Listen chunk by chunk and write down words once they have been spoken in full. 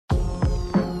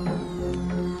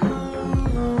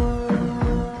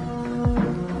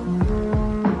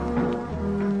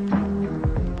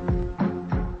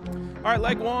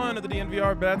leg one of the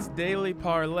DNVR Bets Daily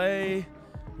Parlay.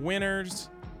 Winners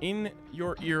in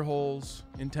your ear holes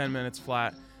in 10 minutes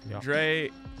flat. Yeah. Dre,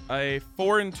 a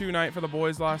 4-2 night for the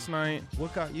boys last night.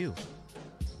 What got you?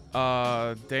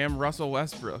 Damn Russell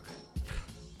Westbrook.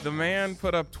 The man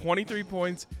put up 23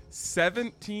 points,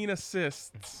 17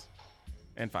 assists,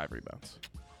 and 5 rebounds.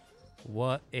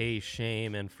 What a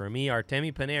shame. And for me,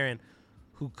 Artemi Panarin,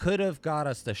 who could have got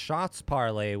us the shots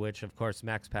parlay, which, of course,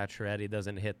 Max Pacioretty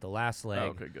doesn't hit the last leg. Oh,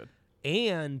 okay, good.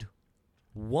 And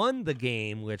won the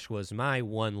game, which was my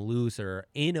one loser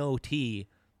in OT,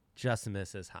 just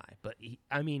misses high. But, he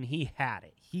had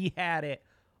it. He had it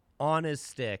on his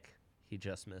stick. He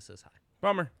just misses high.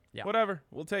 Bummer. Yeah. Whatever.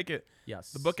 We'll take it.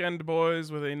 Yes. The bookend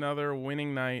boys with another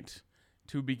winning night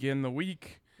to begin the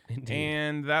week. Indeed.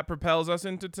 And that propels us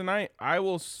into tonight. I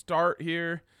will start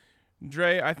here.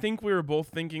 Dre, I think we were both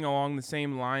thinking along the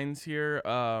same lines here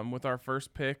with our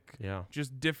first pick. Yeah.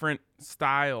 Just different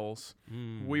styles.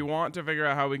 We want to figure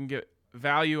out how we can get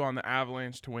value on the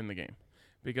Avalanche to win the game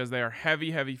because they are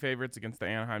heavy, heavy favorites against the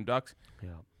Anaheim Ducks. Yeah.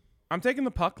 I'm taking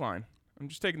the puck line. I'm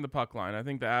just taking the puck line. I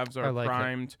think the Avs are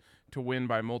primed to win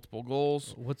by multiple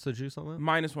goals. What's the juice on that?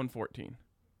 Minus 114.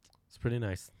 It's pretty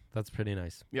nice. That's pretty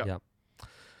nice. Yep. Yep.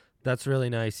 That's really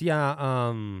nice.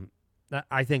 Yeah.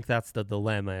 I think that's the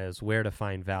dilemma is where to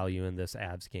find value in this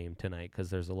Avs game tonight because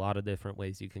there's a lot of different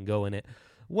ways you can go in it.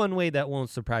 One way that won't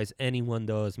surprise anyone,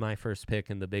 though, is my first pick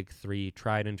in the big three,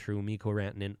 tried and true, Mikko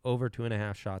Rantanen, over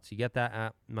 2.5 shots. You get that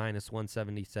at minus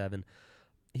 177.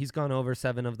 He's gone over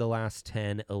 7 of the last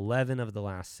 10, 11 of the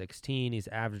last 16. He's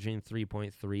averaging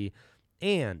 3.3.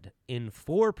 And in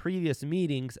 4 previous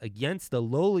meetings against the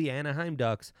lowly Anaheim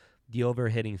Ducks, the over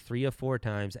hitting 3 of 4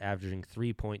 times, averaging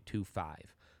 3.25.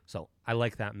 So I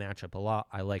like that matchup a lot.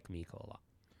 I like Mikko a lot.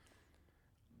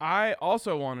 I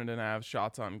also wanted an Avs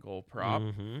shots on goal prop,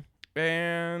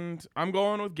 and I'm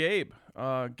going with Gabe.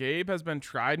 Gabe has been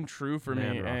tried and true for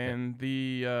me, and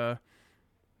the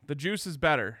juice is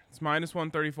better. It's minus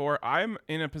 134. I'm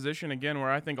in a position again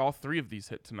where I think all 3 of these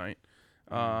hit tonight.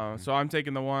 So I'm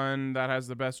taking the one that has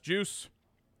the best juice.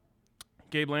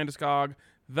 Gabe Landeskog,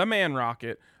 the Man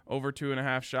Rocket, over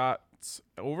 2.5 shots,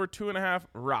 over 2.5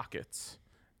 rockets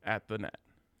at the net.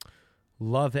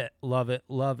 Love it, love it,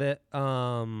 love it.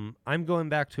 I'm going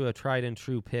back to a tried and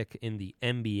true pick in the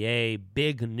NBA.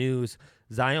 Big news.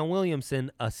 Zion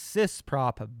Williamson, assist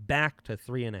prop back to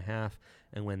 3.5.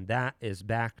 And when that is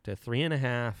back to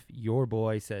 3.5, your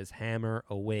boy says hammer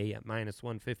away at minus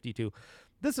 152.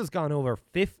 This has gone over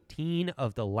 15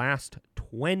 of the last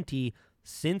 20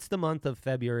 since the month of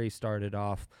February started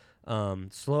off.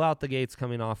 Slow out the gates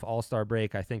coming off All-Star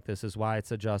break. I think this is why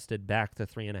it's adjusted back to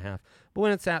 3.5. But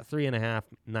when it's at 3.5,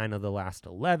 9 of the last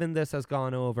 11 this has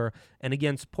gone over. And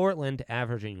against Portland,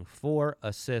 averaging 4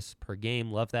 assists per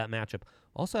game. Love that matchup.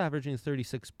 Also averaging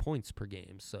 36 points per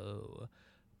game. So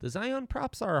the Zion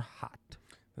props are hot.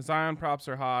 The Zion props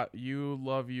are hot. You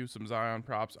love you some Zion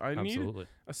props. I Absolutely. need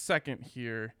a second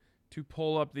here to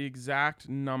pull up the exact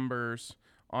numbers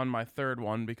on my third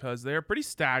one because they're pretty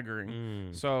staggering.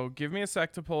 So give me a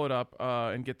sec to pull it up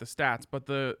and get the stats. But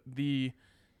the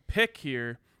pick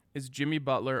here is Jimmy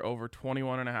Butler over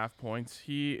 21.5 points.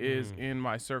 He is in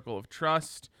my circle of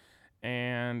trust.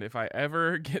 And if I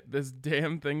ever get this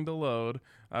damn thing to load,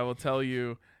 I will tell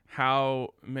you how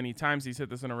many times he's hit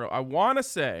this in a row. I want to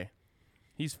say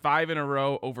he's 5 in a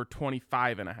row over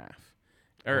 25.5.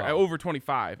 Or over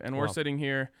 25. And we're sitting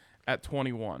here at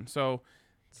 21. So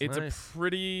it's nice. A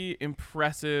pretty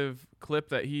impressive clip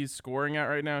that he's scoring at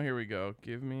right now. Here we go.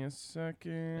 Give me a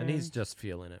second. And he's just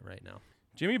feeling it right now.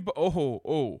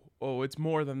 It's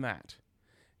more than that.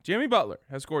 Jimmy Butler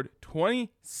has scored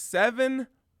 27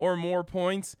 or more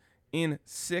points in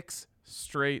 6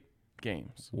 straight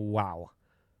games. Wow.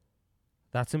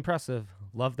 That's impressive.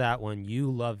 Love that one.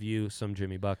 Love you some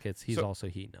Jimmy Buckets. He's also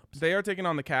heating up. They are taking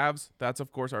on the Cavs. That's,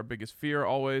 of course, our biggest fear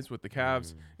always with the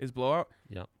Cavs is blowout.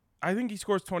 Yep. I think he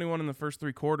scores 21 in the first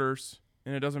 3 quarters,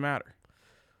 and it doesn't matter.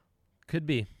 Could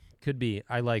be.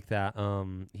 I like that.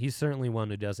 He's certainly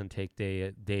one who doesn't take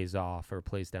days off or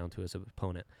plays down to his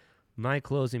opponent. My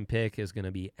closing pick is going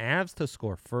to be Avs to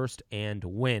score first and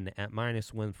win at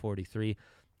minus 143.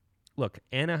 Look,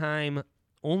 Anaheim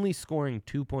only scoring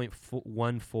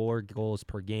 2.14 goals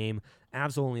per game.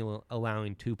 Avs only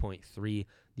allowing 2.3.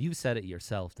 You said it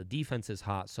yourself. The defense is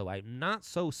hot, so I'm not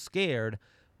so scared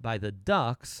by the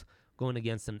Ducks going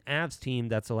against an Avs team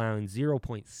that's allowing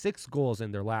 0.6 goals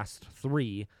in their last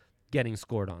 3, getting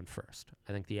scored on first.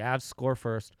 I think the Avs score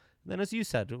first. Then, as you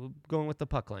said, going with the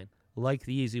puck line. Like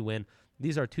the easy win.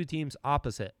 These are 2 teams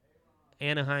opposite.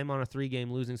 Anaheim on a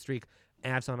 3-game losing streak.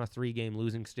 Avs on a 3-game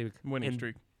losing streak. Winning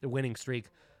streak. winning streak.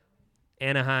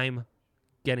 Anaheim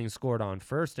getting scored on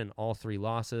first in all 3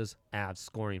 losses. Avs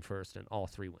scoring first in all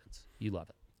 3 wins. You love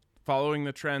it. Following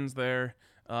the trends there.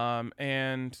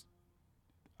 And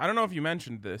I don't know if you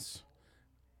mentioned this,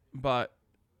 but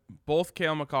both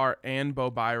Cale Makar and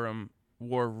Bo Byram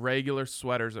wore regular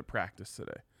sweaters at practice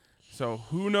today. So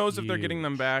who knows if they're getting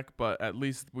them back, but at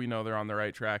least we know they're on the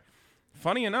right track.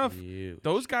 Funny enough,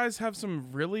 those guys have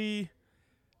some really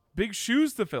big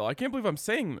shoes to fill. I can't believe I'm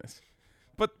saying this,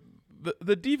 but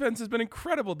the defense has been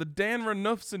incredible. The Dan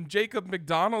Renoufs and Jacob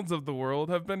McDonalds of the world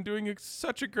have been doing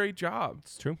such a great job.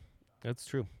 It's true. That's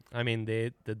true. I mean,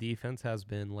 the defense has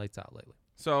been lights out lately.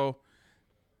 So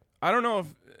I don't know if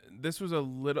this was a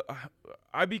little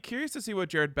 – I'd be curious to see what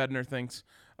Jared Bednar thinks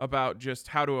about just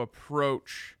how to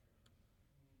approach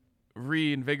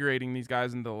reinvigorating these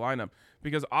guys into the lineup,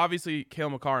 because obviously Cale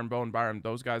Makar and Bowen Byram,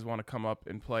 those guys want to come up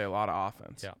and play a lot of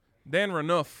offense. Yeah. Dan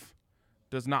Renouf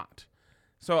does not.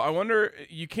 So I wonder,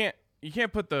 you can't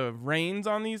put the reins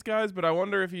on these guys, but I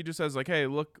wonder if he just says, like, hey,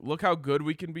 look how good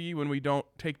we can be when we don't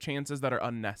take chances that are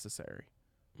unnecessary.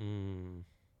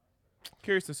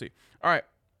 Curious to see. All right.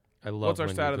 I love what's our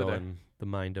when stat you of the go day? in the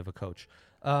mind of a coach.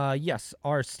 Yes,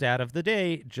 our stat of the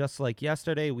day, just like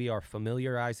yesterday, we are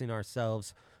familiarizing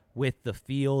ourselves with the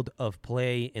field of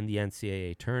play in the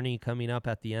NCAA tourney coming up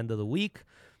at the end of the week.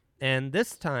 And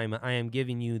this time I am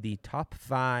giving you the top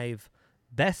 5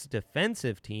 best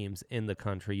defensive teams in the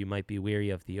country. You might be weary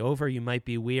of the over. You might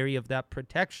be weary of that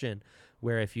protection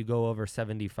where if you go over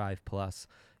 75 plus,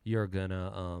 you're going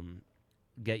to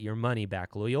get your money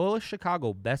back. Loyola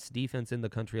Chicago, best defense in the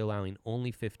country, allowing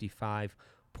only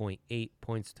 55.8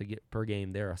 points per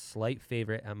game. They're a slight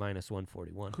favorite at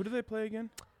 -141. Who do they play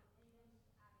again?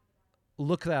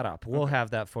 Look that up. We'll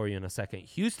have that for you in a second.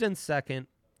 Houston second,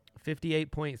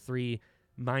 58.3,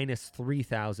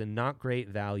 -3,000. Not great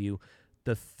value.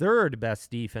 The third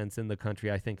best defense in the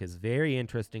country, I think, is very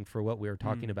interesting for what we were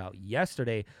talking about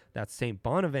yesterday. That's St.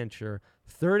 Bonaventure,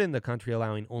 third in the country,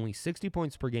 allowing only 60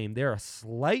 points per game. They're a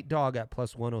slight dog at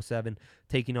 +107,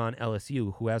 taking on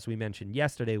LSU, who, as we mentioned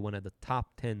yesterday, one of the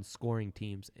top 10 scoring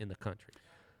teams in the country.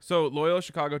 So Loyola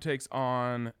Chicago takes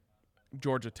on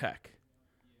Georgia Tech.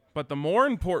 But the more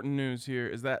important news here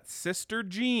is that Sister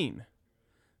Jean,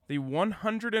 the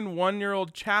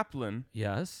 101-year-old chaplain,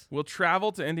 Yes. will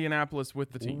travel to Indianapolis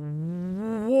with the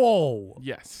team. Whoa.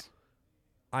 Yes.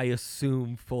 I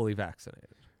assume fully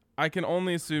vaccinated. I can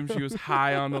only assume she was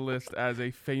high on the list as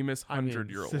a famous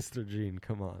 100-year-old. Sister Jean,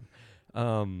 come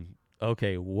on.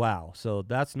 Okay, wow. So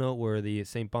that's noteworthy.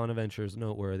 St. Bonaventure's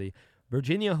noteworthy.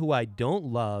 Virginia, who I don't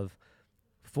love,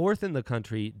 fourth in the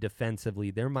country defensively.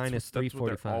 They're That's what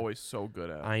 -345. they're always so good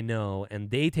at. I know. And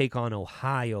they take on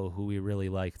Ohio, who we really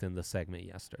liked in the segment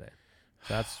yesterday.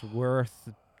 That's worth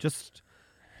just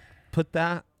put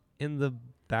that in the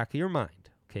back of your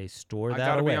mind. Okay, store that I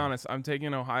gotta away. be honest. I'm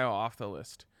taking Ohio off the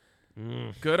list.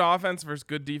 Good offense versus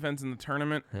good defense in the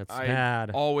tournament. That's I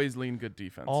bad. always lean good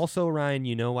defense. Also, Ryan,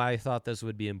 you know why I thought this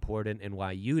would be important and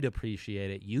why you'd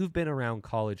appreciate it. You've been around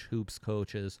college hoops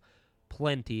coaches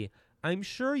plenty. I'm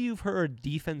sure you've heard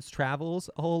defense travels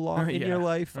a whole lot in your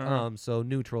life. So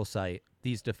neutral site,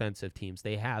 these defensive teams,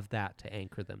 they have that to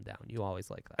anchor them down. You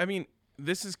always like that. I mean,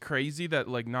 this is crazy that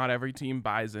like not every team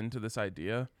buys into this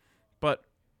idea, but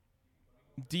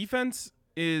defense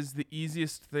is the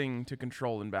easiest thing to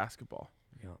control in basketball.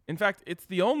 Yeah. In fact, it's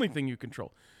the only thing you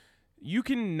control. You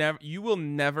will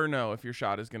never know if your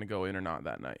shot is going to go in or not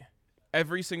that night.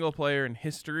 Every single player in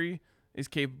history is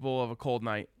capable of a cold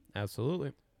night.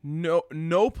 Absolutely.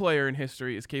 No player in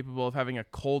history is capable of having a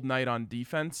cold night on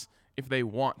defense if they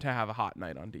want to have a hot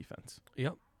night on defense.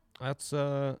 Yep. That's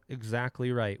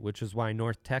exactly right, which is why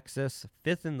North Texas,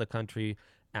 fifth in the country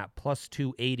at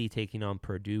 +280, taking on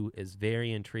Purdue, is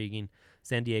very intriguing.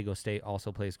 San Diego State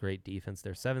also plays great defense.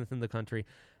 They're seventh in the country.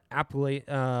 Abilene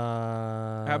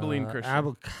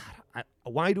Christian.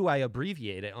 Why do I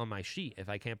abbreviate it on my sheet if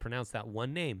I can't pronounce that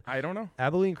one name? I don't know.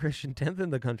 Abilene Christian, 10th in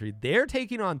the country. They're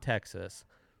taking on Texas.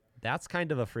 That's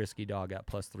kind of a frisky dog at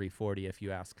 +340 if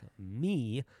you ask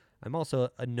me. I'm also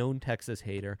a known Texas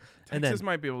hater. Texas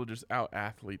might be able to just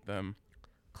out-athlete them.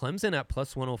 Clemson at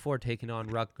 +104 taking on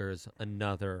Rutgers,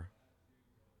 another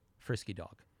frisky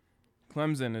dog.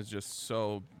 Clemson is just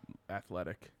so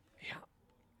athletic. Yeah.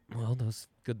 Well, those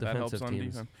good That helps defensive on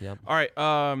teams. defense. Yep. All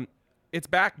right, it's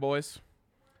back, boys.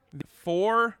 The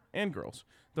 4 and girls.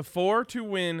 The 4 to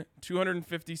win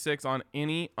 256 on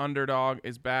any underdog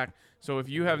is back. So if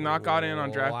you have not got in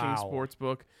on DraftKings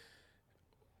Sportsbook,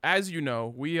 as you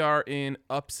know, we are in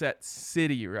upset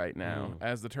city right now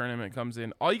as the tournament comes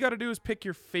in. All you got to do is pick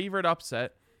your favorite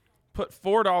upset, put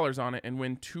 $4 on it and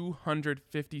win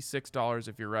 $256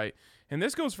 if you're right. And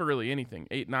this goes for really anything.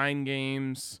 8-9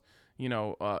 games,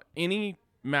 any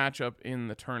matchup in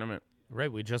the tournament.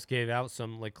 Right, we just gave out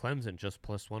some like Clemson just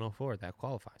plus 104. That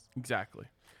qualifies. Exactly.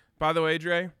 By the way,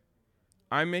 Dre,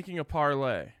 I'm making a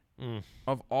parlay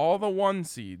of all the 1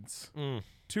 seeds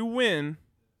to win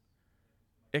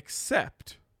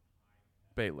except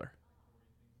Baylor.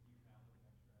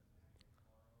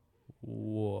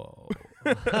 Whoa.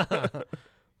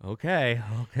 Okay.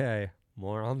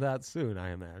 More on that soon,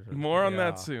 I imagine. More on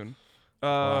that soon.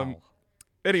 Wow.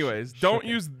 Anyways, don't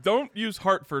use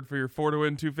Hartford for your 4 to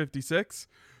win 256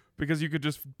 because you could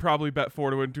just probably bet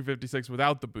 4 to win 256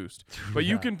 without the boost. But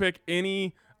you can pick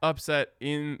any upset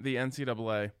in the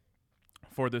NCAA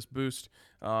for this boost.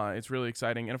 It's really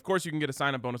exciting. And of course, you can get a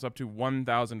sign-up bonus up to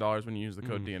 $1,000 when you use the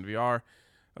code DNVR.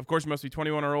 Of course, you must be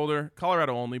 21 or older.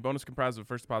 Colorado only. Bonus comprises of a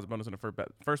first deposit bonus and a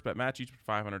first bet match, each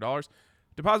for $500.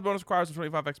 Deposit bonus requires a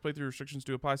 25x playthrough. Restrictions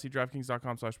do apply. See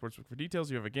DraftKings.com/sportsbook for details.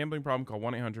 If you have a gambling problem, call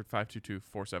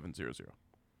 1-800-522-4700.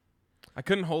 I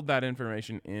couldn't hold that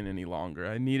information in any longer.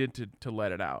 I needed to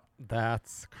let it out.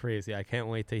 That's crazy. I can't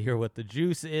wait to hear what the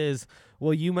juice is.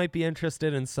 Well, you might be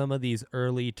interested in some of these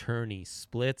early tourney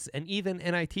splits and even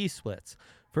NIT splits.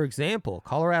 For example,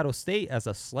 Colorado State as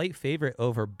a slight favorite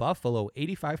over Buffalo,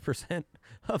 85%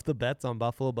 of the bets on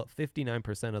Buffalo, but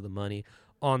 59% of the money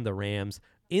on the Rams.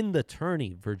 In the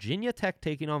tourney, Virginia Tech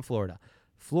taking on Florida.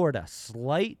 Florida,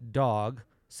 slight dog,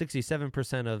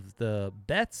 67% of the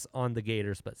bets on the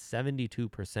Gators, but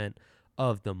 72%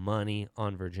 of the money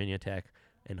on Virginia Tech.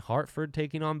 And Hartford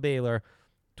taking on Baylor,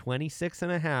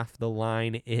 26.5. The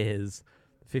line is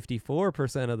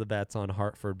 54% of the bets on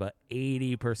Hartford, but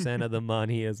 80% of the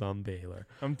money is on Baylor.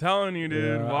 I'm telling you,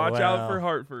 dude. Yeah, watch out for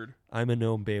Hartford. I'm a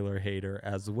known Baylor hater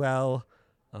as well.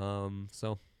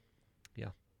 So, yeah.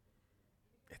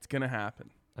 It's going to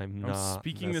happen. I'm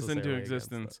speaking this into necessarily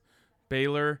existence.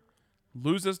 Baylor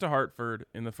loses to Hartford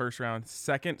in the first round,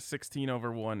 second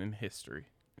 16-1 in history.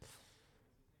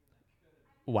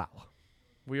 Wow.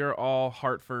 We are all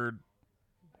Hartford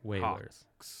Whalers.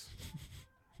 Hawks.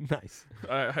 Nice.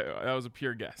 That was a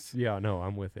pure guess. Yeah, no,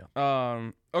 I'm with you.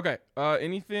 Okay.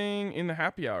 Anything in the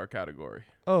happy hour category?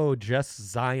 Oh, just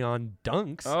Zion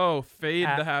dunks. Oh, fade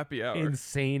At the happy hour.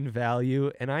 Insane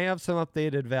value. And I have some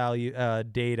updated value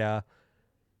data.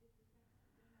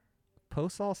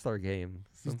 Post All-Star game.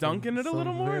 He's dunking it a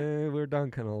little more? We're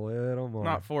dunking a little more.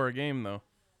 Not for a game, though.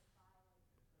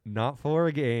 Not for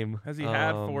a game. Has he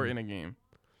had 4 in a game?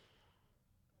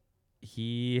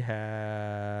 He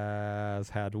has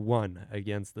had 1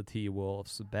 against the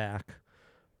T-Wolves back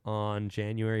on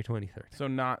January 23rd. So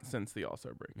not since the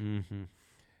All-Star break. Mm-hmm.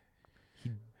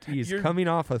 He's coming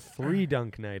off a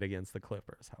 3-dunk night against the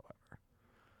Clippers, however.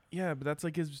 Yeah, but that's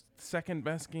like his second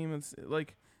best game. It's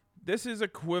like this is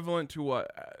equivalent to what?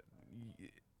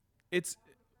 It's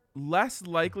less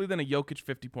likely than a Jokic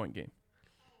 50-point game.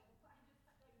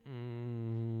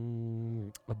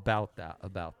 About that.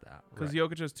 Because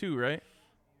Jokic has 2, right?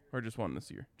 Or just 1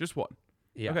 this year? Just 1.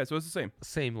 Yeah. Okay, so it's the same.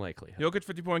 Same likelihood. Jokic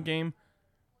 50-point game,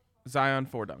 Zion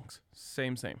 4 dunks.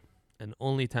 Same. And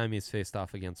only time he's faced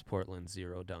off against Portland,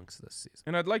 0 dunks this season.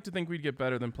 And I'd like to think we'd get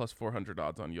better than plus 400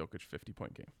 odds on Jokic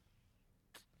 50-point game.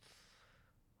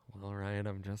 Well, Ryan,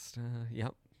 I'm just,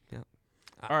 yep.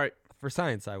 All right. For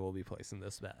science, I will be placing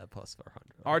this bet at plus 400.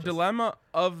 Our dilemma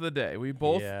of the day. We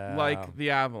both like the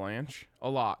Avalanche a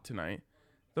lot tonight.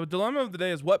 The dilemma of the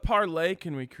day is what parlay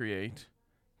can we create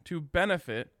to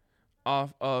benefit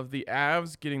off of the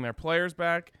Avs getting their players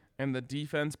back and the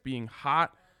defense being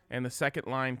hot and the second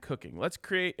line cooking. Let's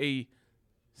create a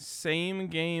same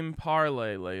game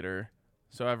parlay later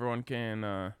so everyone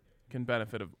can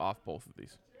benefit off both of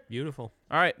these. Beautiful.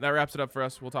 All right, that wraps it up for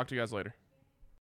us. We'll talk to you guys later.